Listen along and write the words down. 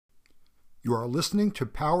You are listening to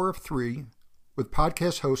Power of Three with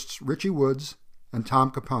podcast hosts Richie Woods and Tom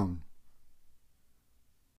Capone.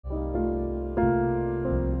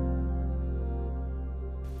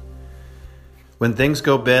 When things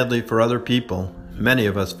go badly for other people, many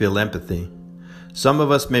of us feel empathy. Some of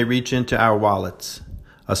us may reach into our wallets.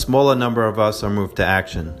 A smaller number of us are moved to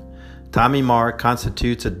action. Tommy Marr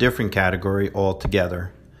constitutes a different category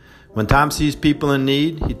altogether. When Tom sees people in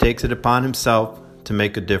need, he takes it upon himself to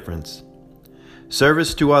make a difference.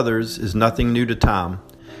 Service to others is nothing new to Tom.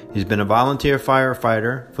 He's been a volunteer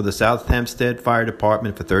firefighter for the South Hempstead Fire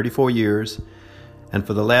Department for 34 years, and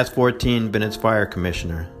for the last 14 been its fire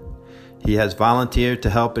commissioner. He has volunteered to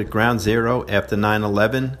help at Ground Zero after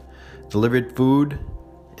 9/11, delivered food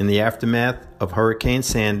in the aftermath of Hurricane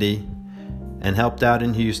Sandy, and helped out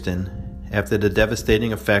in Houston after the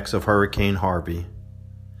devastating effects of Hurricane Harvey.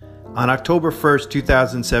 On October 1st,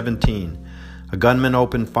 2017, a gunman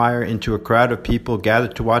opened fire into a crowd of people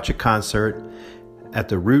gathered to watch a concert at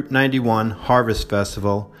the Route 91 Harvest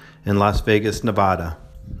Festival in Las Vegas, Nevada.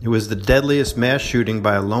 It was the deadliest mass shooting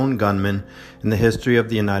by a lone gunman in the history of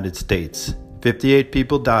the United States. 58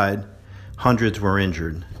 people died, hundreds were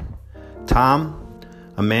injured. Tom,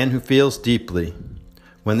 a man who feels deeply.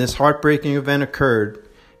 When this heartbreaking event occurred,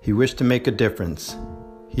 he wished to make a difference.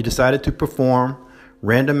 He decided to perform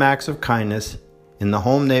random acts of kindness in the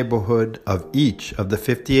home neighborhood of each of the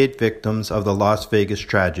 58 victims of the Las Vegas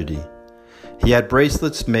tragedy. He had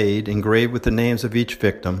bracelets made engraved with the names of each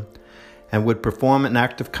victim and would perform an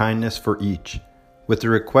act of kindness for each, with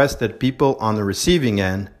the request that people on the receiving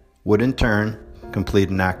end would in turn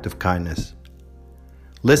complete an act of kindness.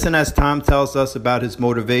 Listen as Tom tells us about his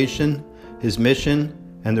motivation, his mission,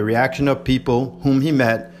 and the reaction of people whom he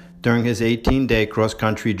met during his 18-day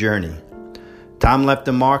cross-country journey. Tom left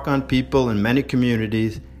a mark on people in many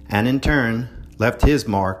communities and in turn left his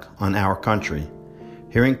mark on our country.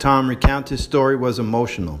 Hearing Tom recount his story was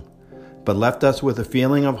emotional, but left us with a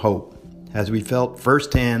feeling of hope as we felt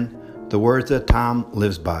firsthand the words that Tom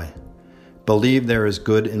lives by. Believe there is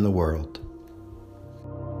good in the world.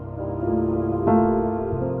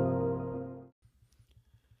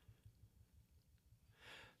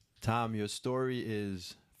 Tom, your story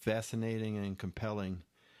is fascinating and compelling.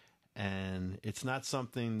 And it's not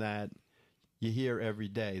something that you hear every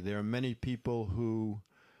day. There are many people who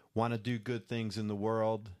want to do good things in the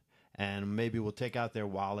world and maybe will take out their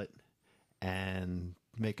wallet and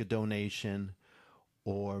make a donation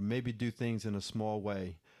or maybe do things in a small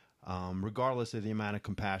way, regardless of the amount of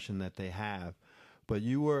compassion that they have. But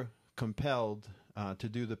you were compelled to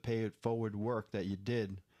do the pay it forward work that you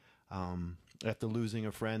did after losing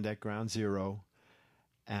a friend at Ground Zero,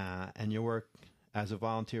 and your work as a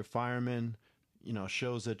volunteer fireman,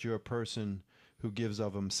 shows that you're a person who gives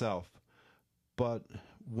of himself. But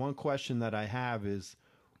one question that I have is,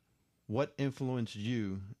 what influenced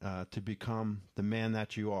you to become the man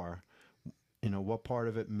that you are? What part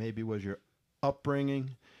of it maybe was your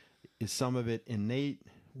upbringing? Is some of it innate?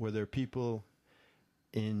 Were there people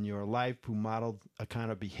in your life who modeled a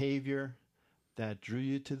kind of behavior that drew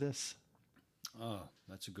you to this? Oh,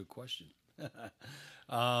 that's a good question.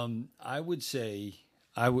 I would say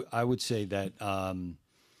that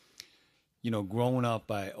growing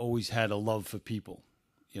up, I always had a love for people.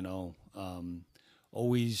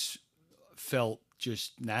 Always felt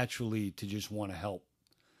just naturally to just want to help.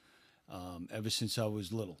 Ever since I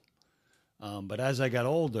was little, but as I got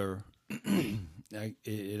older,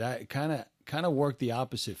 it kind of worked the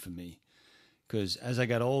opposite for me, because as I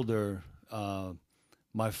got older,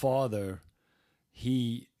 my father,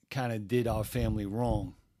 he kind of did our family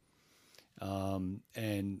wrong,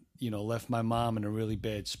 and left my mom in a really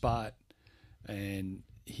bad spot, and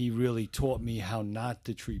he really taught me how not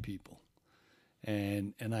to treat people,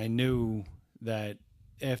 and I knew that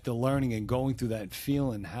after learning and going through that,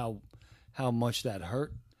 feeling how much that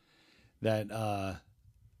hurt, that I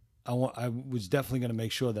was definitely going to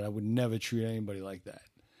make sure that I would never treat anybody like that,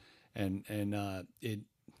 and I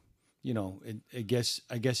guess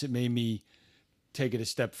it made me take it a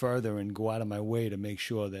step further and go out of my way to make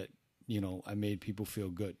sure that, I made people feel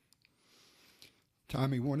good.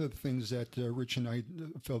 Tommy, one of the things that Rich and I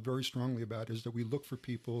felt very strongly about is that we look for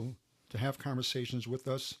people to have conversations with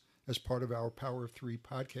us as part of our Power of Three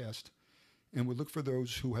podcast. And we look for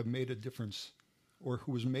those who have made a difference or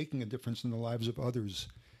who is making a difference in the lives of others.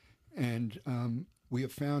 And we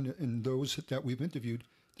have found in those that we've interviewed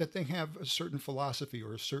that they have a certain philosophy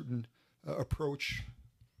or a certain approach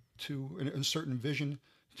to a certain vision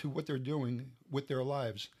to what they're doing with their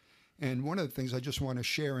lives. And one of the things I just want to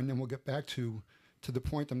share, and then we'll get back to the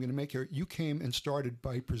point I'm going to make here. You came and started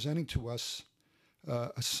by presenting to us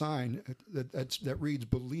a sign that reads,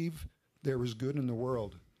 "Believe there is good in the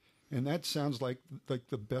world," and that sounds like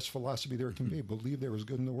the best philosophy there can be. Believe there is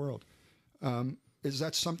good in the world. Is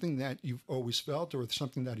that something that you've always felt, or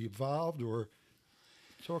something that evolved, or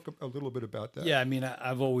talk a little bit about that? Yeah, I mean,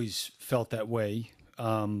 I've always felt that way,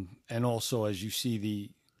 and also as you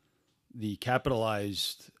see the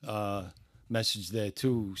capitalized message there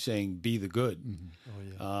too, saying "Be the good."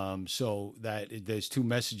 Oh, yeah. So that there's two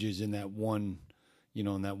messages in that one,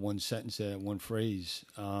 in that one sentence, that one phrase.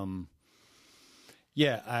 Just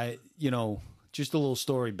a little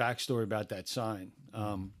backstory about that sign.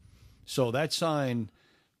 So that sign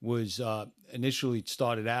was initially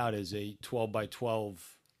started out as a 12 by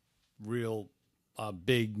 12 real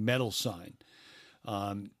big metal sign.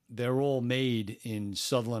 They're all made in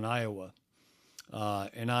Sutherland, Iowa,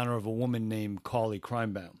 in honor of a woman named Carly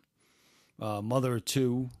Kreinbaum, mother of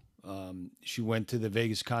two. She went to the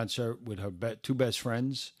Vegas concert with her two best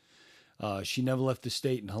friends. She never left the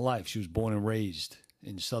state in her life. She was born and raised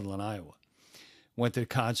in Sutherland, Iowa. Went to the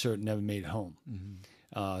concert and never made it home.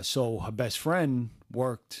 So her best friend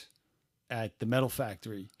worked at the metal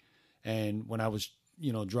factory. And when I was,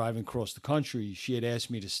 driving across the country, she had asked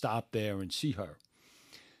me to stop there and see her.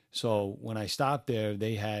 So when I stopped there,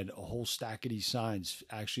 they had a whole stack of these signs.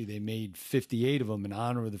 Actually, they made 58 of them in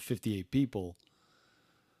honor of the 58 people.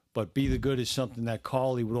 But "Be the good" is something that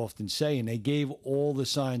Carly would often say. And they gave all the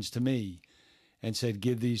signs to me and said,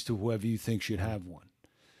 "Give these to whoever you think should have one."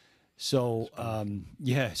 So,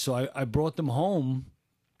 so I brought them home,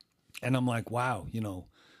 and I'm like, wow,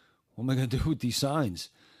 what am I going to do with these signs?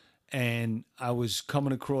 And I was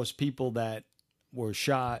coming across people that were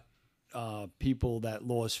shot, people that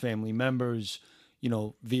lost family members,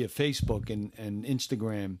 via Facebook and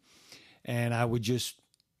Instagram. And I would just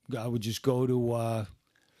go to,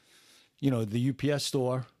 the UPS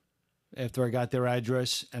store after I got their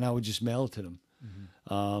address, and I would just mail it to them.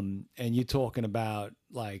 And you're talking about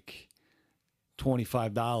like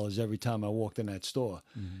 $25 every time I walked in that store.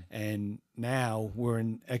 And now we're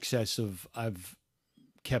in excess of, I've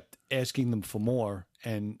kept asking them for more,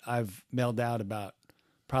 and I've mailed out about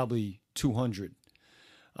probably 200.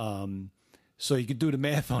 So you could do the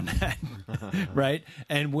math on that, right?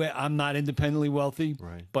 And I'm not independently wealthy,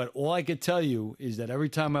 Right. But all I could tell you is that every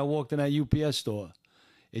time I walked in that UPS store,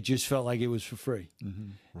 it just felt like it was for free.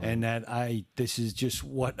 Right. And that this is just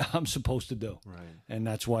what I'm supposed to do. Right. And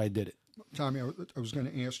that's why I did it. Tommy, I was going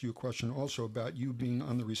to ask you a question also about you being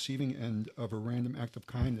on the receiving end of a random act of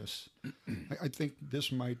kindness. I think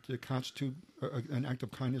this might constitute an act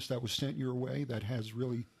of kindness that was sent your way that has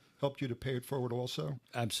really helped you to pay it forward also.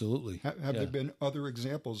 Absolutely. Have there been other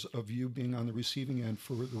examples of you being on the receiving end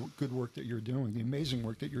for the good work that you're doing, the amazing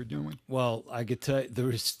work that you're doing? Well, I could tell you,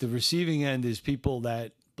 the receiving end is people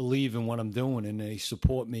that believe in what I'm doing, and they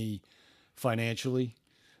support me financially,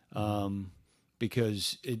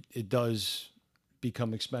 because it does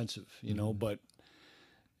become expensive, but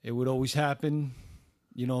it would always happen,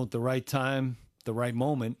 at the right time, the right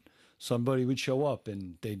moment, somebody would show up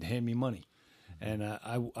and they'd hand me money. And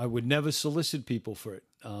I would never solicit people for it,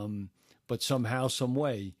 but somehow, some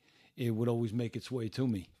way, it would always make its way to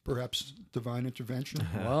me. Perhaps divine intervention?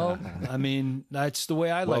 Well, I mean, that's the way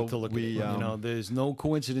I like to look at we, it. There's no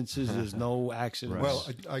coincidences, there's no accidents. Well,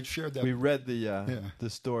 I shared that. We read the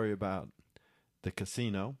story about the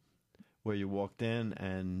casino where you walked in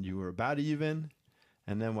and you were about even,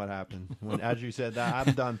 and then what happened? As you said that,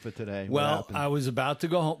 I'm done for today. What Well, happened? I was about to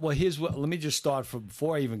go home. Well, let me just start from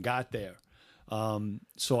before I even got there.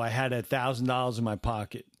 So I had $1,000 in my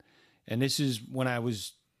pocket, and this is when I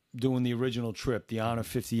was doing the original trip, the Honor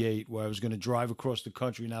 58, where I was going to drive across the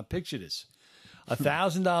country. Now picture this,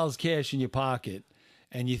 $1,000 cash in your pocket,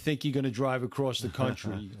 and you think you're going to drive across the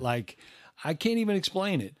country. Like, I can't even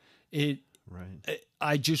explain it. Right.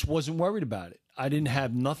 I just wasn't worried about it. I didn't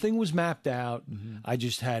have, nothing was mapped out. I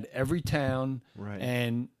just had every town, Right.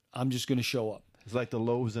 and I'm just going to show up. It's like the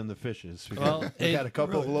loaves and the fishes. We Well, got a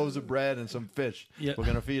couple of loaves of bread and some fish. Yeah. We're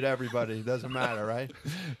going to feed everybody. It doesn't matter, right?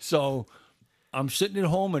 So I'm sitting at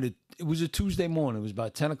home, and it was a Tuesday morning. It was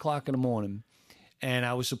about 10 o'clock in the morning, and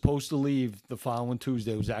I was supposed to leave the following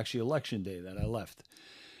Tuesday. It was actually election day that I left.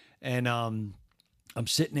 And I'm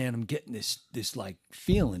sitting there, and I'm getting this like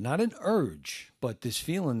feeling, not an urge, but this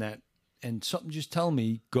feeling that, and something just telling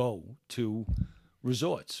me, go to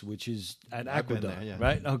Resorts, which is at I've been Aqueduct, there, yeah.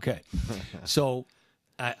 right? Okay. So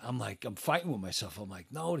I'm fighting with myself. I'm like,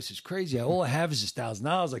 no, this is crazy. All I have is this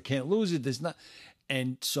 $1,000. I can't lose it. There's not.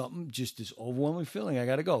 And something, just this overwhelming feeling, I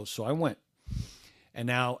got to go. So I went. And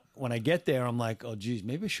now when I get there, I'm like, oh, geez,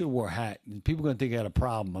 maybe I should have wore a hat. And people are going to think I had a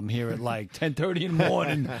problem. I'm here at like 10:30 in the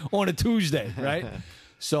morning on a Tuesday, right?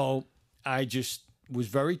 So I just was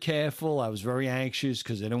very careful. I was very anxious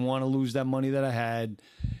because I didn't want to lose that money that I had.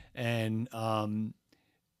 And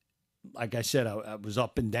like I said, I was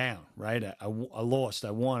up and down, right? I lost,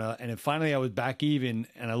 I won. And then finally I was back even,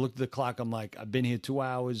 and I looked at the clock. I'm like, I've been here 2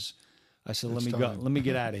 hours. I said, let me go. Let me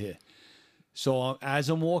get out of here. So as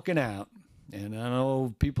I'm walking out, and I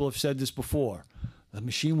know people have said this before, the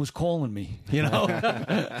machine was calling me, you know?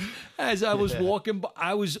 As I was walking,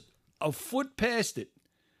 I was a foot past it.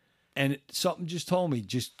 And something just told me,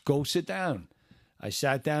 just go sit down. I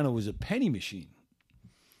sat down. It was a penny machine.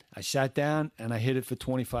 I sat down and I hit it for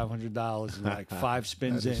 $2,500 and like 5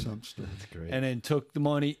 spins in. That's great. And then took the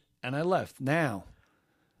money and I left. Now,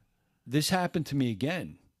 this happened to me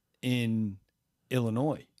again in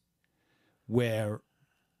Illinois, where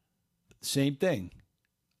same thing.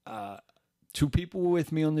 2 people were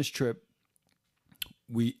with me on this trip.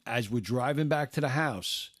 As we're driving back to the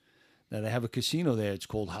house, now they have a casino there. It's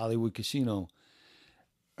called Hollywood Casino.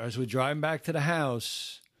 As we're driving back to the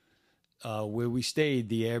house where we stayed,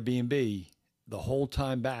 the Airbnb, the whole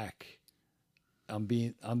time back, I'm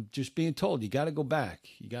just being told, you got to go back.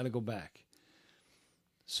 You got to go back.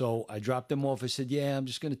 So I dropped them off. I said, yeah, I'm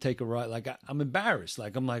just going to take a ride. Like, I'm embarrassed.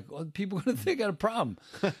 Like, I'm like, well, people are going to think I had a problem.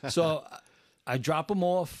 So I drop them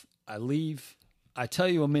off. I leave. I tell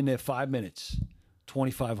you, I'm in there 5 minutes.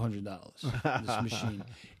 $2,500. This machine.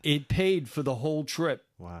 It paid for the whole trip.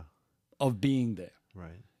 Wow. Of being there.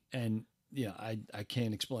 Right. And, yeah, I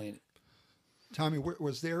can't explain it. Tommy,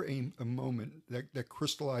 was there a moment that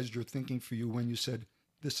crystallized your thinking for you when you said,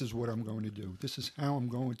 this is what I'm going to do? This is how I'm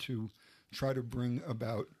going to try to bring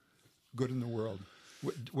about good in the world.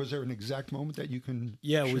 Was there an exact moment that you can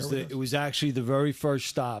Yeah, share with us? it was actually the very first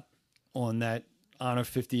stop on that Honor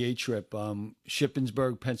 58 trip,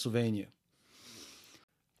 Shippensburg, Pennsylvania.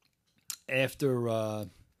 After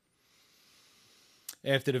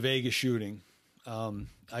the Vegas shooting,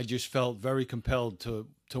 I just felt very compelled to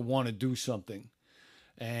want to do something.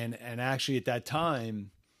 And actually at that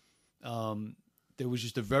time, there was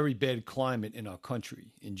just a very bad climate in our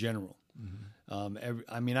country in general.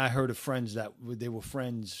 Mm-hmm. I heard of friends that they were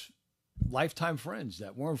friends, lifetime friends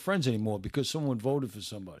that weren't friends anymore because someone voted for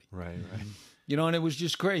somebody. Right. You know, and it was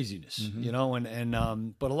just craziness, you know,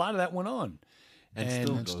 and but a lot of that went on.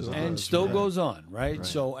 And still goes on, right?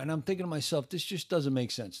 So, and I'm thinking to myself, this just doesn't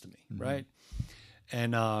make sense to me, right?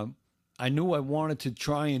 And I knew I wanted to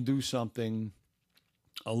try and do something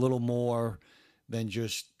a little more than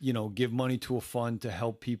just, you know, give money to a fund to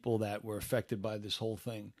help people that were affected by this whole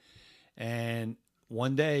thing. And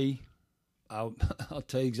one day, I'll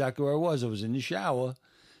tell you exactly where I was. I was in the shower,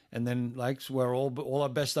 and then like where all our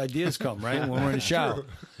best ideas come, right? When we're in the shower.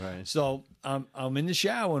 Right. So I'm in the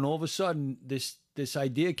shower, and all of a sudden, this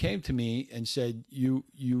idea came to me and said, you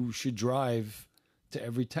should drive to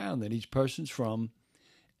every town that each person's from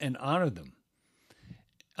and honor them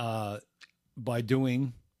by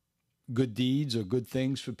doing good deeds or good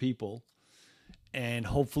things for people. And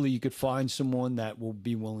hopefully you could find someone that will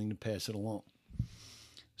be willing to pass it along.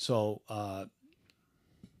 So I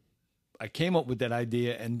came up with that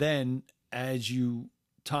idea. And then as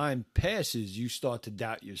time passes, you start to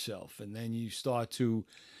doubt yourself. And then you start to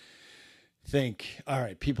think, all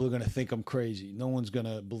right, people are going to think I'm crazy. No one's going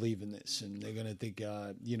to believe in this. And they're going to think,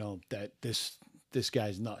 you know, that this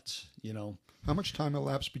guy's nuts, you know. How much time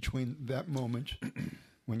elapsed between that moment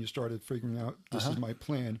when you started figuring out this is my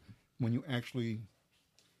plan, when you actually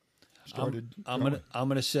started? I'm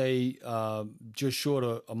gonna say just short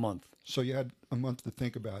of a month. So you had a month to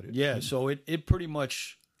think about it. Yeah. So it pretty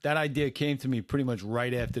much, that idea came to me pretty much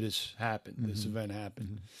right after this happened. This event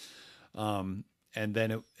happened. And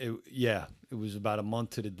then it was about a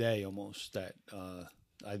month to the day almost that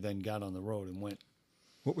I then got on the road and went.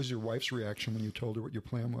 What was your wife's reaction when you told her what your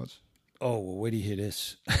plan was? Oh, well, where do you hear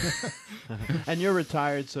this? And you're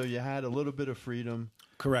retired, so you had a little bit of freedom.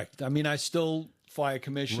 Correct. I mean, I still fire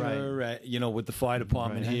commissioner, you know, with the fire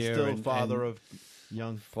department Right. here. And still father of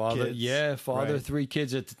young kids. Yeah, father of Right. 3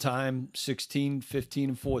 kids at the time, 16, 15,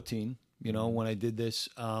 and 14, you know, when I did this.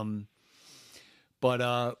 But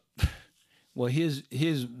well,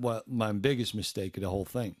 here's what my biggest mistake of the whole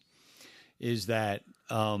thing is that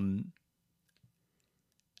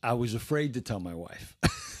I was afraid to tell my wife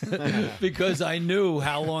because I knew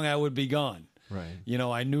how long I would be gone. Right. You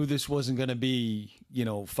know, I knew this wasn't going to be,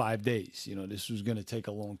 5 days. You know, this was going to take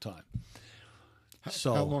a long time.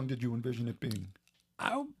 So How long did you envision it being?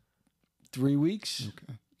 3 weeks.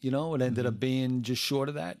 Okay. You know, it ended up being just short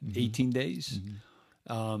of that, 18 days.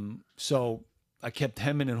 So I kept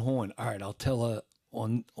hemming and hawing. All right, I'll tell her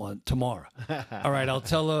on tomorrow. All right, I'll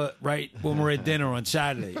tell her right when we're at dinner on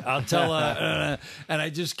Saturday. I'll tell her, and I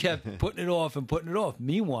just kept putting it off and putting it off.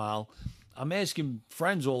 Meanwhile, I'm asking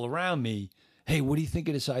friends all around me, "Hey, what do you think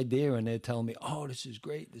of this idea?" And they're telling me, "Oh, this is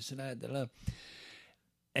great, this and that." Da, da.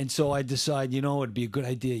 And so I decide, it'd be a good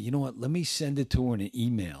idea. You know what? Let me send it to her in an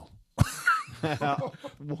email.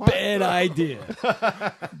 Bad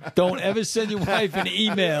idea. Don't ever send your wife an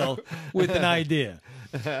email with an idea.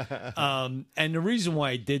 And the reason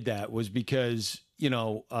why I did that was because,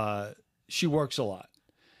 she works a lot.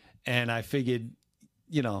 And I figured,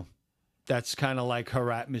 that's kind of like her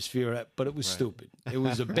atmosphere, but it was stupid. It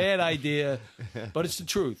was a bad idea, but it's the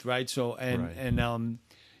truth, right? So,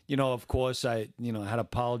 of course, I had to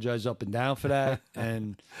apologize up and down for that.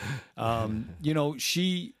 And,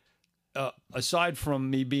 she, aside from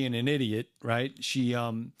me being an idiot, right, she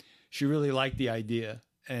really liked the idea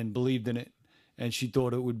and believed in it. And she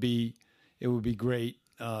thought it would be great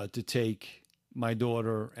to take my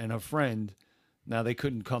daughter and her friend. Now, they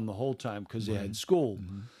couldn't come the whole time because they had school.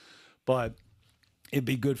 Mm-hmm. But it'd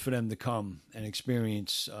be good for them to come and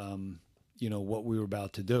experience, what we were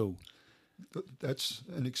about to do. That's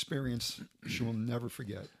an experience she will never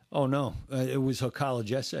forget. Oh, no. It was her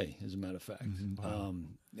college essay, as a matter of fact. Mm-hmm. Wow.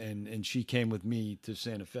 And she came with me to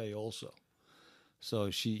Santa Fe also. So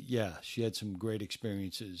she had some great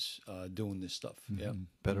experiences doing this stuff. Mm-hmm. Yeah.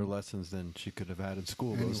 Better lessons than she could have had in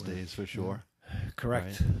school those days, for sure.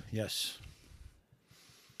 Correct. Right? Yes.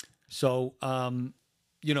 So,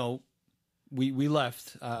 we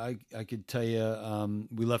left. I could tell you,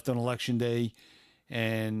 we left on Election Day,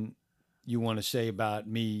 and you want to say about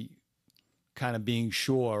me kind of being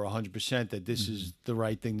sure 100% that this is the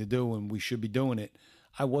right thing to do and we should be doing it.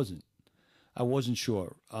 I wasn't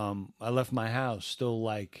sure. I left my house still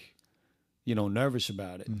nervous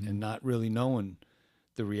about it and not really knowing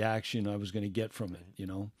the reaction I was going to get from it,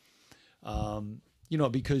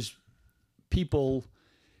 because people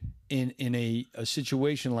in a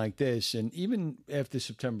situation like this, and even after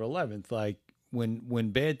September 11th, like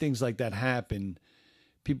when bad things like that happen,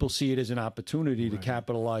 people see it as an opportunity to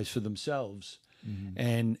capitalize for themselves.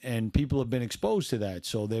 Mm-hmm. And people have been exposed to that.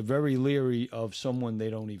 So they're very leery of someone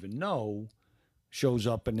they don't even know shows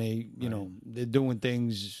up and they, they're doing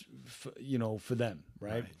things, for them.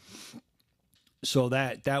 Right. So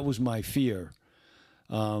that was my fear.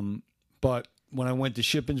 But when I went to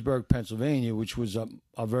Shippensburg, Pennsylvania, which was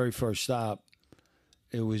our very first stop,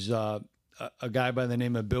 it was a guy by the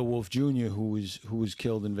name of Bill Wolf Jr. who was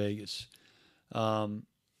killed in Vegas.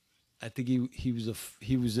 I think he was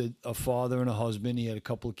a father and a husband. He had a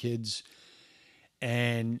couple of kids,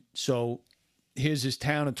 and so here's this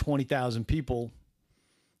town of 20,000 people,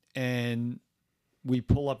 and we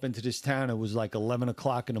pull up into this town. It was like 11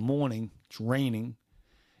 o'clock in the morning. It's raining,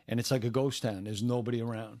 and it's like a ghost town. There's nobody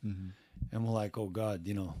around, and we're like, oh God,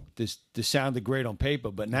 this sounded great on paper,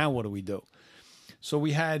 but now what do we do? So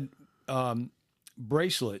we had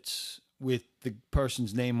bracelets with the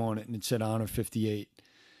person's name on it, and it said Honor 58.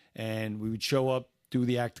 And we would show up, do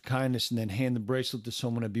the act of kindness, and then hand the bracelet to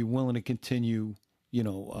someone and be willing to continue,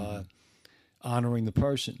 honoring the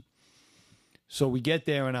person. So we get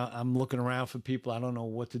there, and I'm looking around for people. I don't know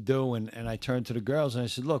what to do. And I turned to the girls, and I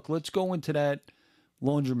said, look, let's go into that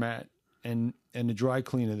laundromat and the dry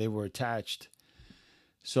cleaner. They were attached.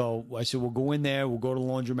 So I said, we'll go in there. We'll go to the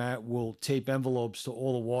laundromat. We'll tape envelopes to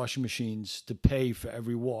all the washing machines to pay for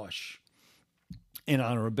every wash in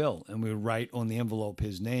honor of Bill. And we would write on the envelope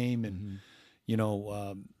his name and,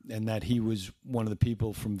 and that he was one of the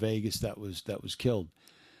people from Vegas that was killed.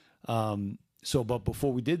 But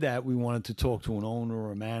before we did that, we wanted to talk to an owner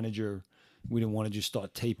or a manager. We didn't want to just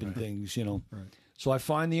start taping things, Right. So I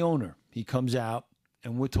find the owner. He comes out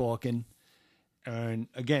and we're talking. And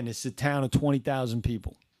again, it's a town of 20,000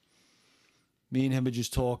 people. Me and him are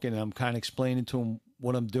just talking, and I'm kind of explaining to him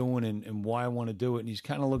what I'm doing and why I want to do it. And he's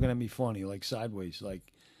kind of looking at me funny, like sideways, like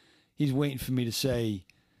he's waiting for me to say,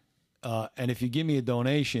 and if you give me a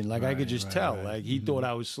donation, like I could just tell, like he thought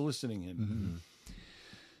I was soliciting him. Mm-hmm.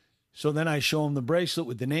 So then I show him the bracelet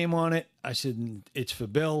with the name on it. I said, it's for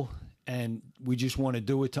Bill, and we just want to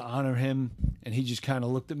do it to honor him. And he just kind of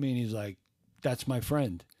looked at me and he's like, that's my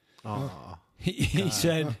friend. Oh, he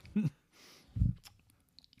said,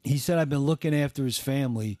 I've been looking after his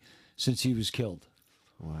family since he was killed.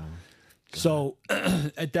 Wow. So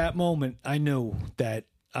at that moment, I knew that,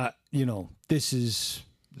 this is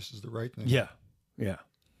the right thing. Yeah. Yeah.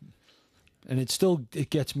 And it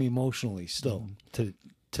gets me emotionally still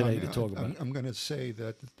today to talk about it. I'm going to say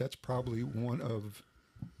that that's probably one of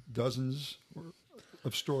dozens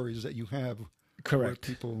of stories that you have where Correct.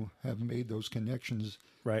 people have made those connections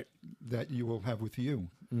Right. that you will have with you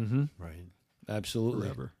Right. Absolutely.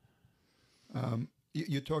 forever.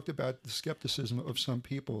 You talked about the skepticism of some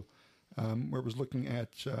people, where it was looking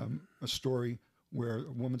at a story where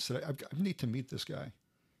a woman said, I need to meet this guy.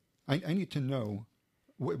 I need to know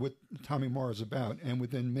what Tommy Marr is about. And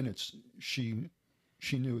within minutes, she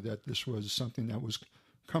knew that this was something that was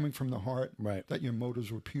coming from the heart, Right. that your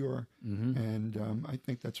motives were pure. And I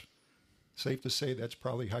think that's safe to say that's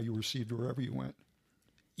probably how you received wherever you went.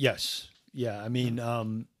 Yes. Yeah. I mean,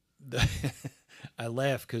 I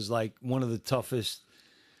laugh because like one of the toughest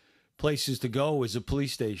places to go is a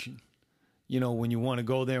police station. You know, when you want to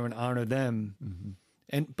go there and honor them,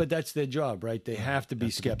 but that's their job, right? They have to be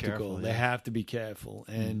Have to be skeptical. careful, They yeah. have to be careful,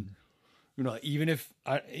 and you know, even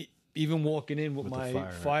walking in with With the my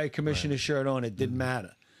fire, fire commissioner right. shirt on, it didn't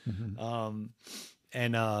matter.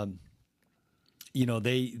 You know,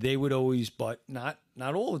 they would always, but not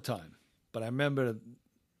all the time. But I remember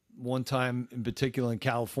one time in particular in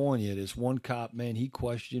California, this one cop, man, he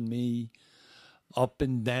questioned me up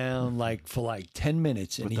and down like for like 10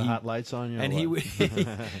 minutes, and With the hot lights on you. or and he what?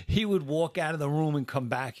 would he would walk out of the room and come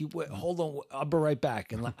back. He would, hold on, I'll be right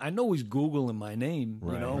back. And like, I know he's Googling my name, you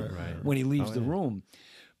Right, know, right. when he leaves Oh, the yeah. room,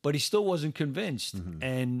 but he still wasn't convinced.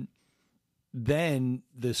 And then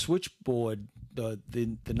the switchboard, the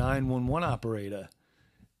 911 operator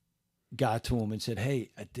got to him and said, "Hey,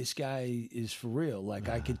 this guy is for real. Like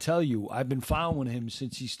I can tell you, I've been following him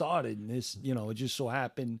since he started, and this, you know, it just so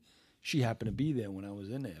happened she happened to be there when I was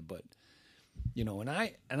in there, but." You know, and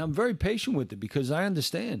I'm very patient with it because I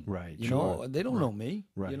understand. Right, You sure. know, they don't know me.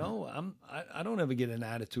 Right. You know, I don't ever get an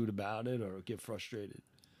attitude about it or get frustrated.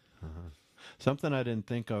 Something I didn't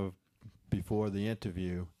think of before the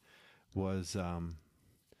interview was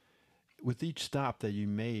with each stop that you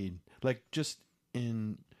made, like just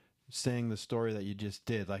in saying the story that you just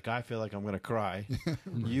did, like I feel like I'm going to cry.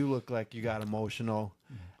 You look like you got emotional.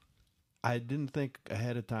 I didn't think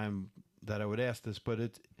ahead of time that I would ask this, but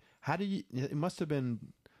it must have been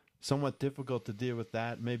somewhat difficult to deal with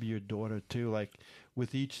that. Maybe your daughter too, like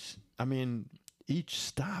with each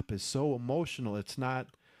stop is so emotional. It's not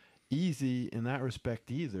easy in that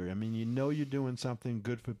respect either. I mean, you know you're doing something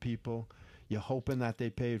good for people. You're hoping that they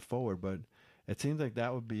pay it forward, but it seems like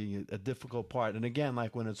that would be a difficult part. And again,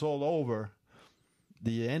 like when it's all over,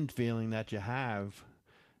 the end feeling that you have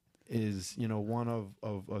is, you know, one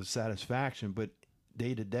of satisfaction. But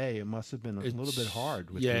day to day, it must have been a little bit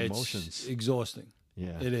hard with the emotions. It's exhausting.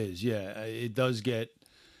 Yeah, It is. Yeah, it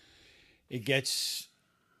gets,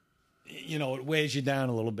 you know, it wears you down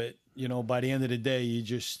a little bit. You know, by the end of the day, you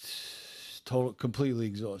just completely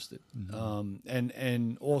exhausted.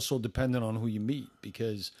 And also dependent on who you meet,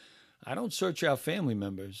 because I don't search out family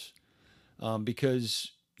members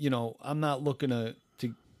because, you know, I'm not looking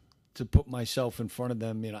to put myself in front of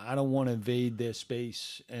them. You know, I don't want to invade their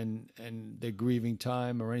space and their grieving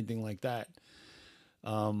time or anything like that.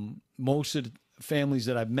 Most of the families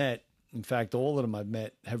that I've met, in fact, all of them I've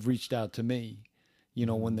met, have reached out to me, you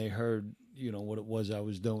know, when they heard, you know, what it was I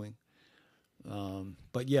was doing.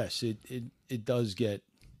 But yes, it does get,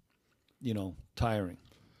 you know, tiring.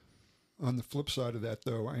 On the flip side of that,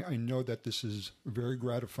 though, I know that this is very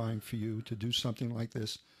gratifying for you to do something like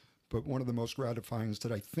this. But one of the most gratifying is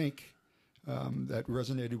that I think that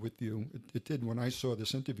resonated with you. It did when I saw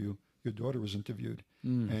this interview. Your daughter was interviewed,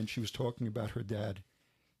 and she was talking about her dad,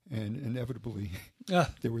 and inevitably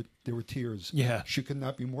there were tears. Yeah. She could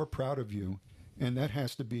not be more proud of you, and that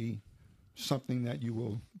has to be something that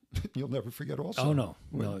you'll never forget. Also, Oh, no.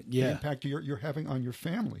 Yeah. the impact you're having on your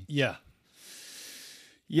family. Yeah.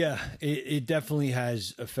 Yeah, it definitely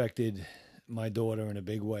has affected my daughter in a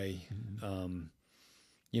big way.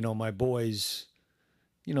 You know, my boys,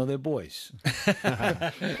 you know, they're boys.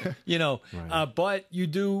 You know, Right. but you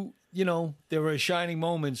do, you know, there are shining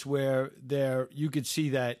moments where you could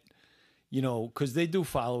see that, you know, because they do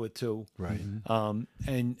follow it too. right.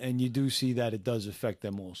 And you do see that it does affect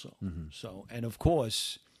them also. So, and of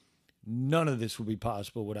course, none of this would be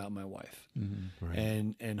possible without my wife Right.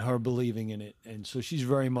 and her believing in it. And so she's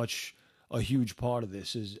very much a huge part of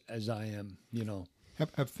this as I am, you know.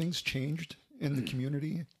 Have things changed in the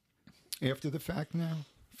community after the fact now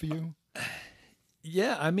for you?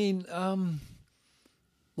 Yeah, I mean,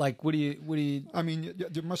 like, what do you? I mean,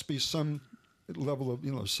 there must be some level of,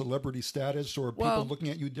 you know, celebrity status or people Well, looking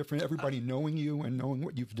at you different, everybody knowing you and knowing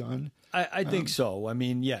what you've done. I think so. I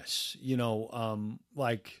mean, yes, you know,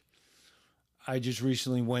 like I just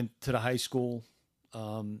recently went to the high school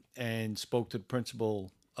and spoke to the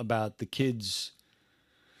principal about the kids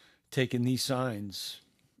taking these signs.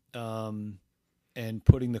 and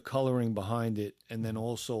putting the coloring behind it, and then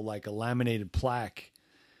also like a laminated plaque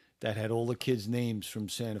that had all the kids' names from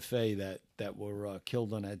Santa Fe that were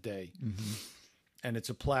killed on that day. Mm-hmm. And it's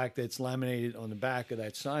a plaque that's laminated on the back of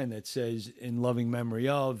that sign that says "In loving memory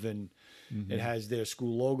of," and Mm-hmm. it has their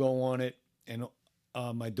school logo on it. And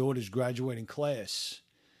my daughter's graduating class,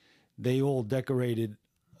 they all decorated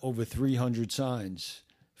over 300 signs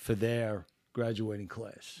for their graduating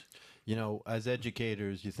class. You know, as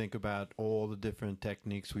educators, you think about all the different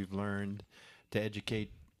techniques we've learned to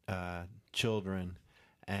educate children,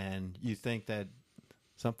 and you think that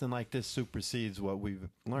something like this supersedes what we've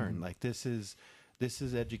learned. Mm-hmm. Like this is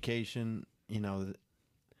education. You know,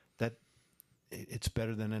 that it's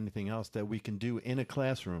better than anything else that we can do in a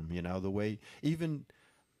classroom. You know, the way even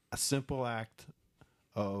a simple act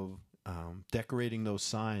of decorating those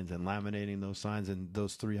signs and laminating those signs and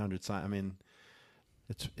those 300 signs. I mean,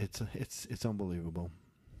 it's unbelievable.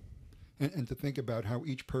 And to think about how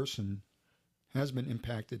each person has been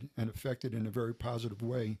impacted and affected in a very positive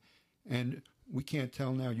way. And we can't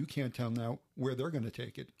tell now, you can't tell now where they're going to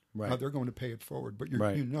take it, how Right. they're going to pay it forward. But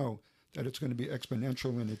Right. you know that it's going to be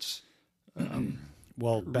exponential in its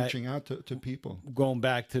Well, reaching out to people. going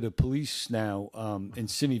back to the police now, in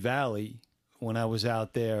Simi Valley, when I was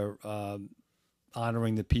out there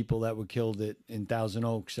honoring the people that were killed in Thousand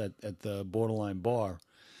Oaks at the Borderline Bar,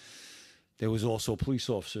 there was also a police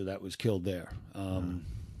officer that was killed there.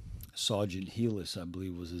 Sergeant Helis, I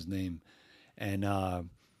believe was his name. And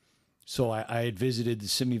so I had visited the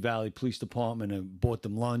Simi Valley Police Department and bought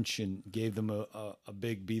them lunch and gave them a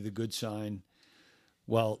big Be the Good sign.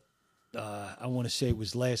 Well, I want to say it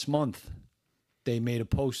was last month, they made a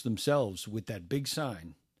post themselves with that big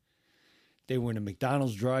sign. They were in a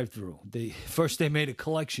McDonald's drive-thru. First they made a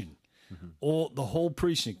collection. The whole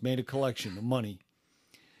precinct made a collection of money.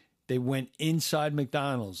 They went inside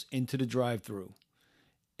McDonald's into the drive-thru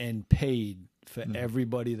and paid for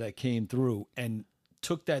everybody that came through, and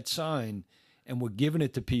took that sign and were giving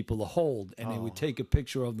it to people to hold, and they would take a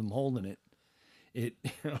picture of them holding it. It,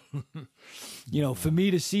 for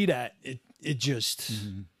me to see that, it just,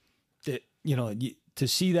 that, to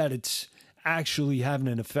see that it's actually having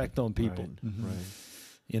an effect on people.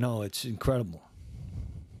 Right. It's incredible.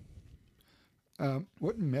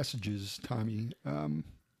 What messages, Tommy, do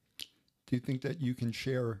you think that you can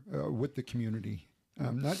share with the community?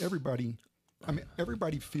 Not everybody,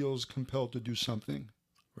 everybody feels compelled to do something,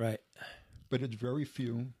 Right. but it's very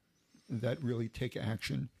few that really take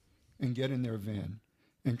action and get in their van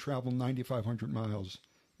and travel 9,500 miles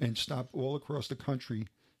and stop all across the country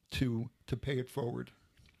to pay it forward.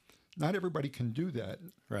 Not everybody can do that.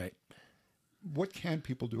 Right. What can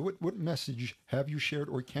people do? What message have you shared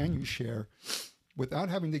or can you share without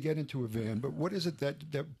having to get into a van? But what is it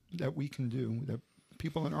that we can do, that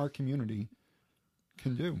people in our community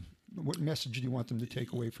can do? What message do you want them to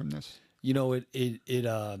take away from this? It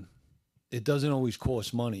doesn't always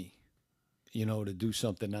cost money, to do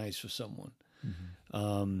something nice for someone.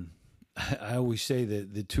 I always say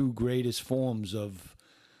that the two greatest forms of,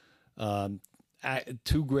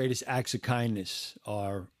 two greatest acts of kindness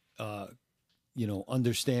are,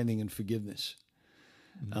 understanding and forgiveness.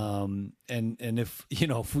 And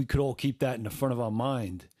if we could all keep that in the front of our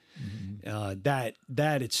mind, that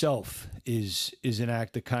itself is an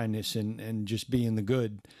act of kindness and just being the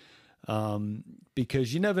good.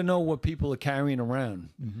 Because you never know what people are carrying around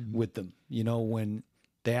with them, when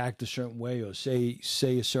they act a certain way or say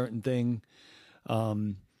a certain thing.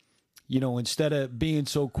 Instead of being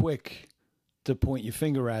so quick to point your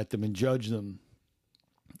finger at them and judge them,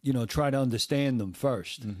 try to understand them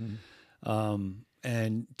first.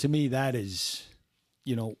 And to me, that is,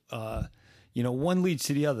 one leads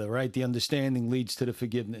to the other, right? The understanding leads to the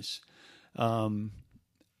forgiveness.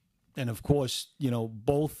 And of course,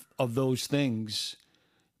 both of those things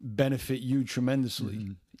benefit you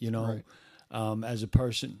tremendously, Right. As a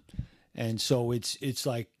person. And so it's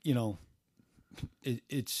like,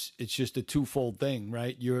 it's just a twofold thing,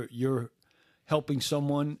 right? You're helping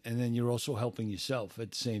someone, and then you're also helping yourself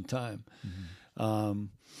at the same time.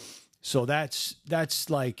 So that's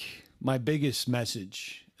like my biggest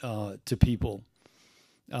message to people.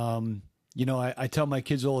 I tell my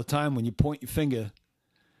kids all the time, when you point your finger,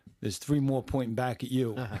 there's three more pointing back at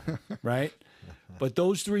you, right? But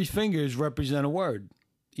those three fingers represent a word,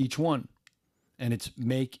 each one. And it's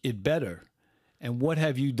make it better. And what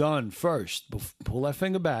have you done first? Pull that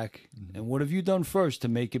finger back. And what have you done first to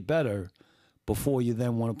make it better before you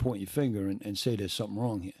then want to point your finger and say there's something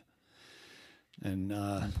wrong here? And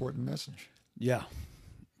Important message. yeah.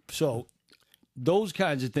 So those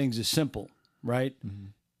kinds of things are simple, right?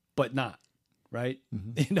 But not, right?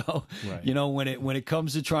 Mm-hmm. Right. When it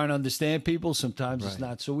comes to trying to understand people, sometimes it's Right.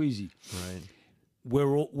 not so easy. Right.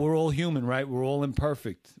 We're all human, right? We're all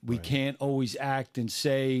imperfect. We Right. can't always act and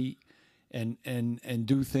say and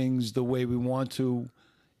do things the way we want to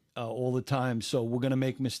all the time. So we're going to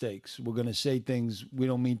make mistakes. We're going to say things we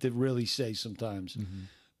don't mean to really say sometimes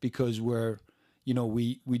because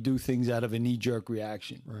we do things out of a knee-jerk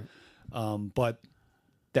reaction. Right. But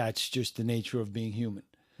that's just the nature of being human.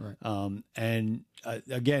 Right. And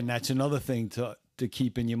again, that's another thing to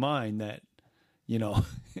keep in your mind that,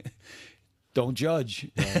 don't judge.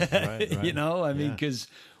 Right. Right. I mean, Yeah. because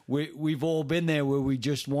we've all been there where we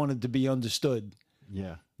just wanted to be understood,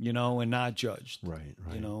 Yeah. and not judged, Right.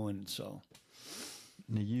 Right. and so.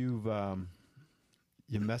 Now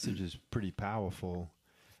your message is pretty powerful.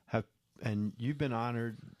 And you've been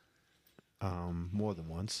honored more than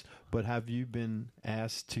once, but have you been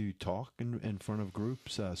asked to talk in front of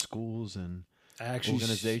groups, schools, and Actually,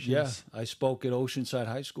 organizations? yeah, I spoke at Oceanside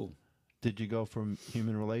High School. Did you go for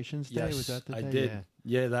Human Relations Day? Yes, Was that the I day? did.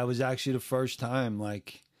 Yeah, that was actually the first time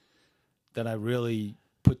that I really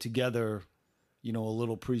put together, a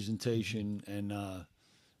little presentation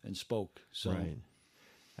and spoke. So, Right.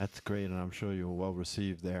 That's great, and I'm sure you were well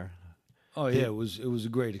received there. oh yeah, it was a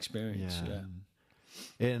great experience. Yeah.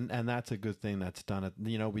 Yeah. And that's a good thing that's done it.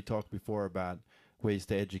 We talked before about ways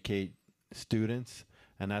to educate students,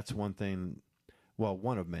 and that's one thing. Well,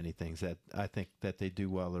 one of many things that I think that they do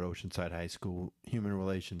well at Oceanside High School, Human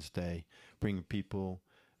Relations Day, bringing people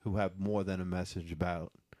who have more than a message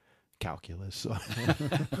about calculus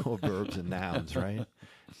or verbs and nouns, right?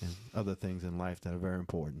 And other things in life that are very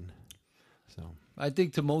important. So, I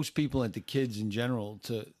think to most people and to kids in general,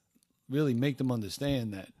 to really make them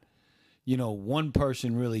understand that, one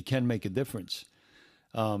person really can make a difference.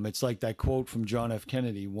 It's like that quote from John F.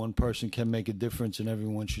 Kennedy, one person can make a difference and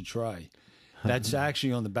everyone should try. That's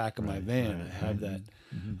actually on the back of my van. right, I have that.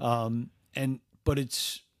 But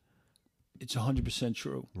it's 100%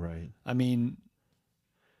 true. right. I mean,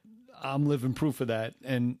 I'm living proof of that.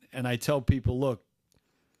 And I tell people,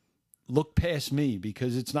 look past me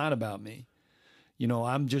because it's not about me.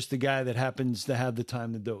 I'm just the guy that happens to have the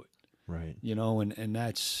time to do it. Right. And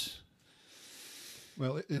that's.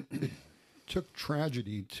 Well, it took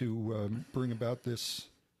tragedy to bring about this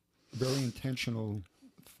very intentional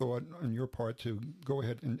thought on your part to go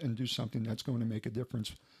ahead and do something that's going to make a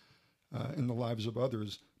difference in the lives of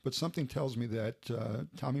others. But something tells me that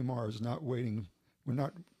Tommy Marr is not waiting. We're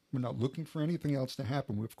not looking for anything else to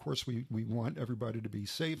happen. Of course, we want everybody to be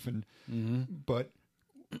safe, but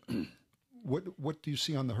what do you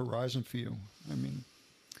see on the horizon for you?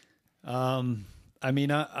 I'm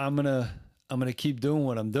gonna keep doing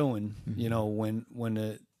what I'm doing.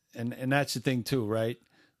 And that's the thing too, right?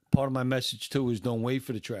 Part of my message too is don't wait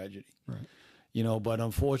for the tragedy. Right. But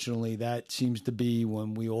unfortunately that seems to be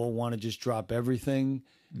when we all want to just drop everything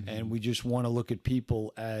and we just want to look at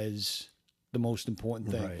people as the most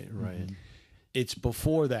important thing. Right. Right. It's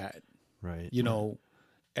before that, Right.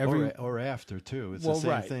 Every or after too. It's Well, the same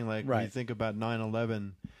right, thing. Like when right. you think about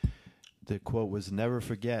 9/11, the quote was "Never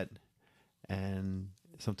forget," and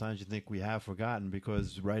sometimes you think we have forgotten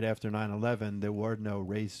because right after 9/11, there were no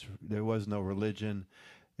race, there was no religion.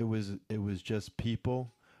 It was just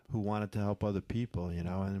people who wanted to help other people,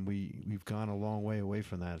 and we've gone a long way away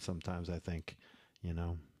from that sometimes, I think,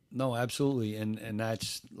 No, absolutely. And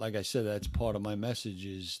that's, like I said, that's part of my message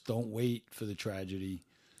is don't wait for the tragedy.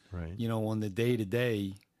 Right. On the day to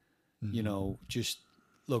day, just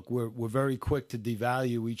look, we're very quick to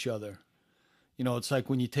devalue each other. It's like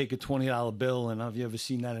when you take a $20 bill, and have you ever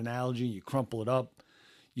seen that analogy? You crumple it up.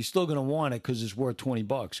 You're still going to want it because it's worth $20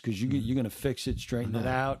 because you're going to fix it, straighten it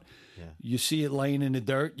out. Yeah. You see it laying in the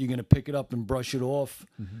dirt, you're going to pick it up and brush it off.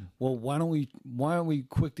 Well, why aren't we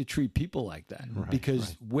quick to treat people like that? Right,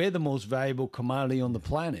 Because we're the most valuable commodity on the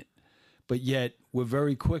planet, but yet we're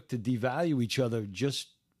very quick to devalue each other just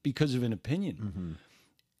because of an opinion.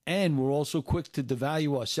 And we're also quick to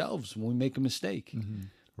devalue ourselves when we make a mistake.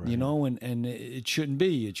 Right. And it shouldn't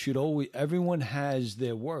be. It should always, everyone has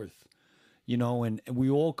their worth. And we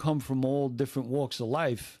all come from all different walks of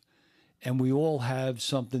life, and we all have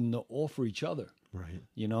something to offer each other. Right.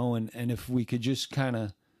 And if we could just kind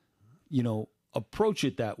of, approach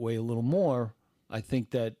it that way a little more, I think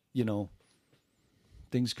that,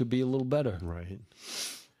 things could be a little better. Right.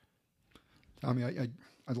 Tommy,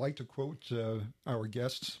 I'd like to quote our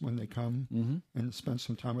guests when they come and spend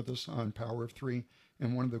some time with us on Power of Three.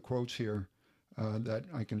 And one of the quotes here that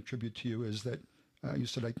I can attribute to you is that you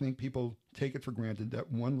said, I think people take it for granted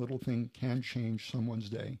that one little thing can change someone's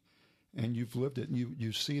day. And you've lived it. And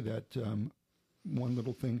you see that one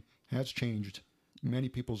little thing has changed many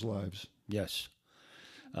people's lives. Yes.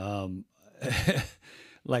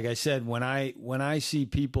 Like I said, when I see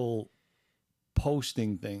people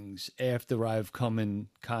posting things after I've come in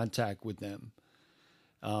contact with them,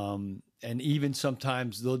 and even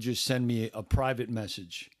sometimes they'll just send me a private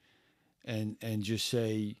message and just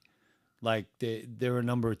say, like, there are a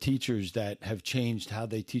number of teachers that have changed how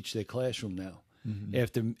they teach their classroom now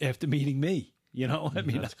after meeting me. You know, I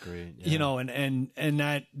mean, that's great. Yeah. You know, and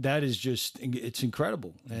that is just, it's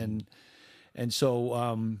incredible. And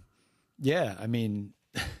so, yeah, I mean,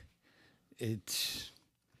 it's.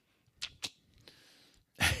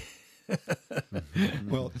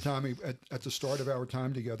 Well, Tommy, at the start of our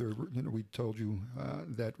time together, we told you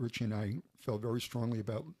that Richie and I felt very strongly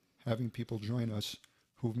about having people join us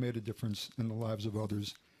who've made a difference in the lives of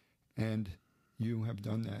others, and you have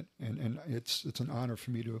done that. And it's an honor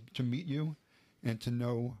for me to meet you and to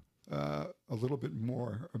know a little bit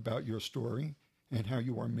more about your story and how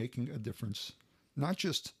you are making a difference, not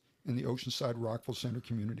just in the Oceanside Rockville Center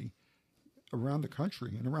community, around the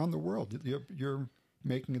country and around the world. You're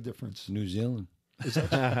making a difference. New Zealand. Is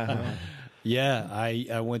that Yeah,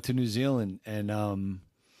 I went to New Zealand, and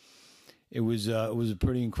it was a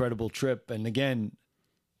pretty incredible trip. And again,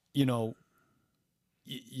 you know,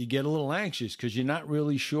 you get a little anxious because you're not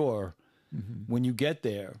really sure when you get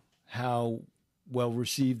there how well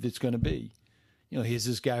received it's going to be. You know, here's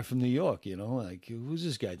this guy from New York. You know, like, who's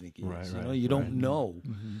this guy think he is? You know, you don't know.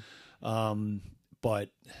 But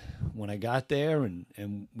when I got there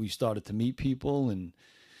and we started to meet people, and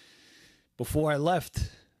before I left,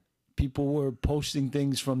 people were posting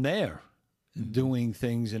things from there, doing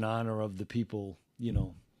things in honor of the people, you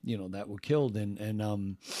know, that were killed.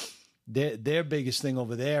 And their biggest thing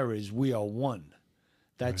over there is we are one.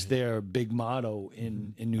 That's their big motto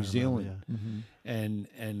in New Zealand.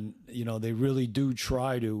 And you know, they really do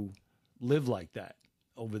try to live like that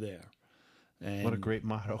over there. And What a great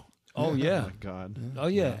motto. Oh yeah. Oh my God. Oh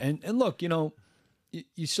yeah. And look, you know,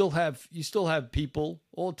 you still have people.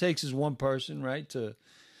 All it takes is one person, right, to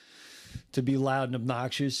be loud and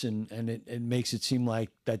obnoxious, and it makes it seem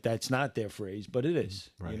like that's not their phrase, but it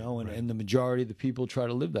is. Right, you know, and the majority of the people try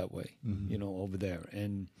to live that way, you know, over there.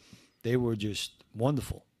 And they were just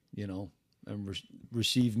wonderful, you know, and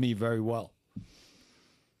received me very well.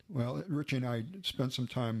 Well, Richie and I spent some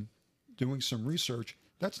time doing some research.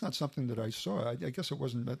 That's not something that I saw. I guess it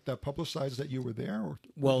wasn't that publicized that you were there.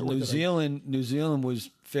 Well, New Zealand was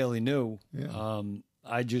fairly new. Yeah.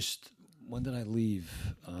 When did I leave?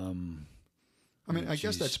 I mean, I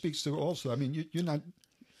guess that speaks to also. I mean,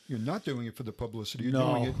 you're not doing it for the publicity. You're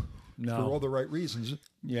No, doing it no. for all the right reasons.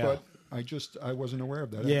 Yeah. But I wasn't aware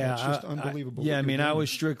of that. Yeah, It's just unbelievable. I what mean, you're I doing.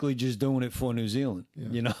 was strictly just doing it for New Zealand. Yeah.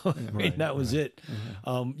 You know, I mean, that was it.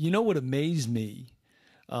 You know what amazed me?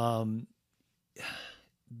 The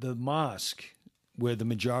mosque where the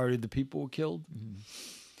majority of the people were killed.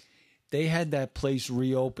 They had that place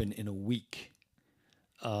reopen in a week.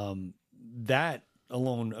 That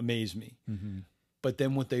alone amazed me. But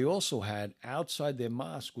then what they also had outside their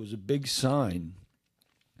mosque was a big sign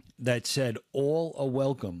that said, "All are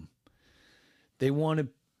welcome." They wanted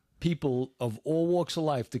people of all walks of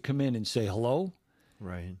life to come in and say hello.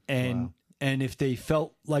 Right. And if they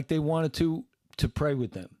felt like they wanted to pray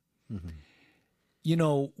with them. You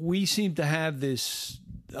know, we seem to have this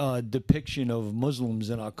depiction of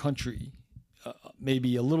Muslims in our country,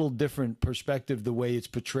 maybe a little different perspective the way it's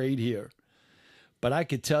portrayed here. But I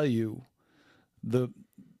could tell you, the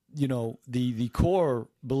core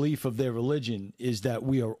belief of their religion is that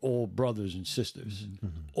we are all brothers and sisters,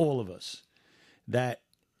 all of us. That,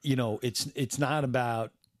 you know, it's not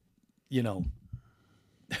about, you know,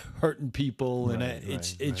 hurting people, and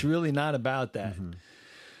it's really not about that.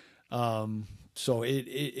 So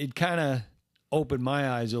it kind of opened my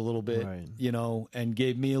eyes a little bit, you know, and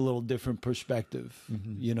gave me a little different perspective,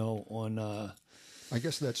 you know, on. I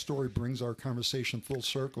guess that story brings our conversation full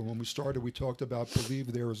circle. When we started, we talked about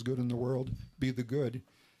believe there is good in the world, be the good.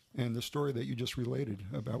 And the story that you just related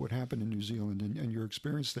about what happened in New Zealand and your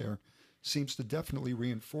experience there seems to definitely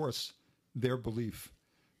reinforce their belief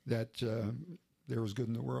that there is good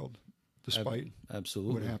in the world, despite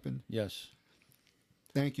absolutely what happened. Yes.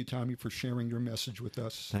 Thank you, Tommy, for sharing your message with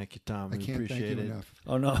us. Thank you, Tom. I We can't appreciate thank you it. enough.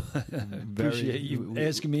 Oh no, appreciate you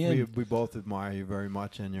asking me in. We both admire you very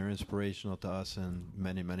much, and you're inspirational to us and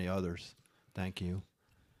many, many others. Thank you.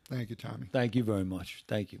 Thank you, Tommy. Thank you very much.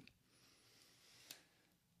 Thank you.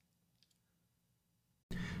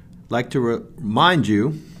 Like to remind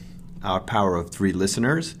you, our Power of Three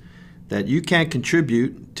listeners, that you can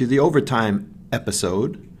contribute to the Overtime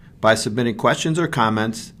episode by submitting questions or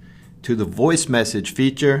comments to the voice message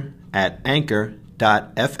feature at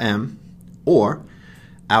anchor.fm or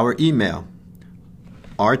our email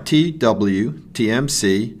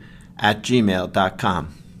rtwtmc@gmail.com.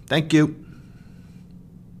 Thank you.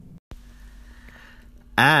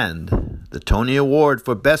 And the Tony Award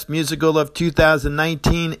for Best Musical of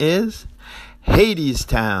 2019 is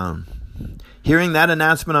Hadestown. Hearing that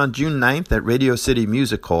announcement on June 9th at Radio City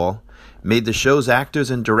Music Hall made the show's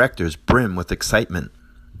actors and directors brim with excitement.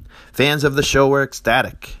 Fans of the show were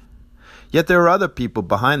ecstatic. Yet there are other people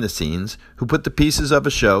behind the scenes who put the pieces of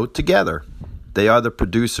a show together. They are the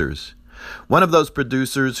producers. One of those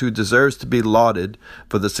producers who deserves to be lauded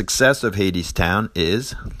for the success of Hadestown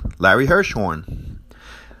is Larry Hirschhorn.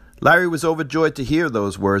 Larry was overjoyed to hear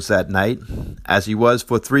those words that night, as he was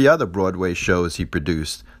for 3 other Broadway shows he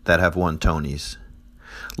produced that have won Tonys.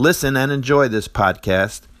 Listen and enjoy this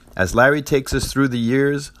podcast as Larry takes us through the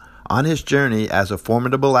years on his journey as a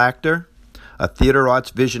formidable actor, a theater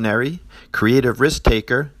arts visionary, creative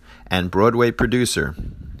risk-taker, and Broadway producer.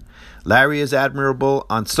 Larry is admirable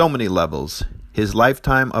on so many levels. His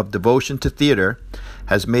lifetime of devotion to theater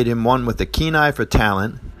has made him one with a keen eye for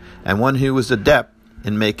talent and one who is adept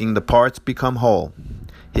in making the parts become whole.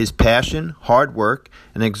 His passion, hard work,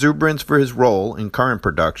 and exuberance for his role in current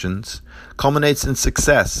productions culminates in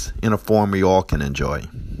success in a form we all can enjoy.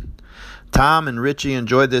 Tom and Richie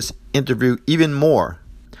enjoyed this interview even more,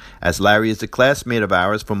 as Larry is a classmate of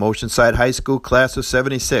ours from Oceanside High School, class of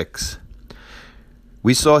 76.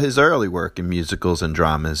 We saw his early work in musicals and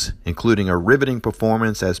dramas, including a riveting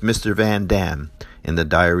performance as Mr. Van Dam in The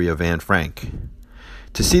Diary of Anne Frank.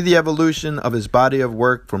 To see the evolution of his body of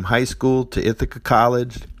work from high school to Ithaca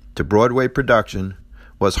College to Broadway production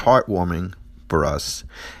was heartwarming for us,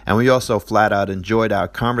 and we also flat out enjoyed our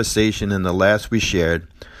conversation and the laughs we shared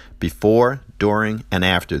before, during, and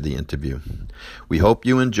after the interview. We hope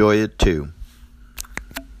you enjoy it too.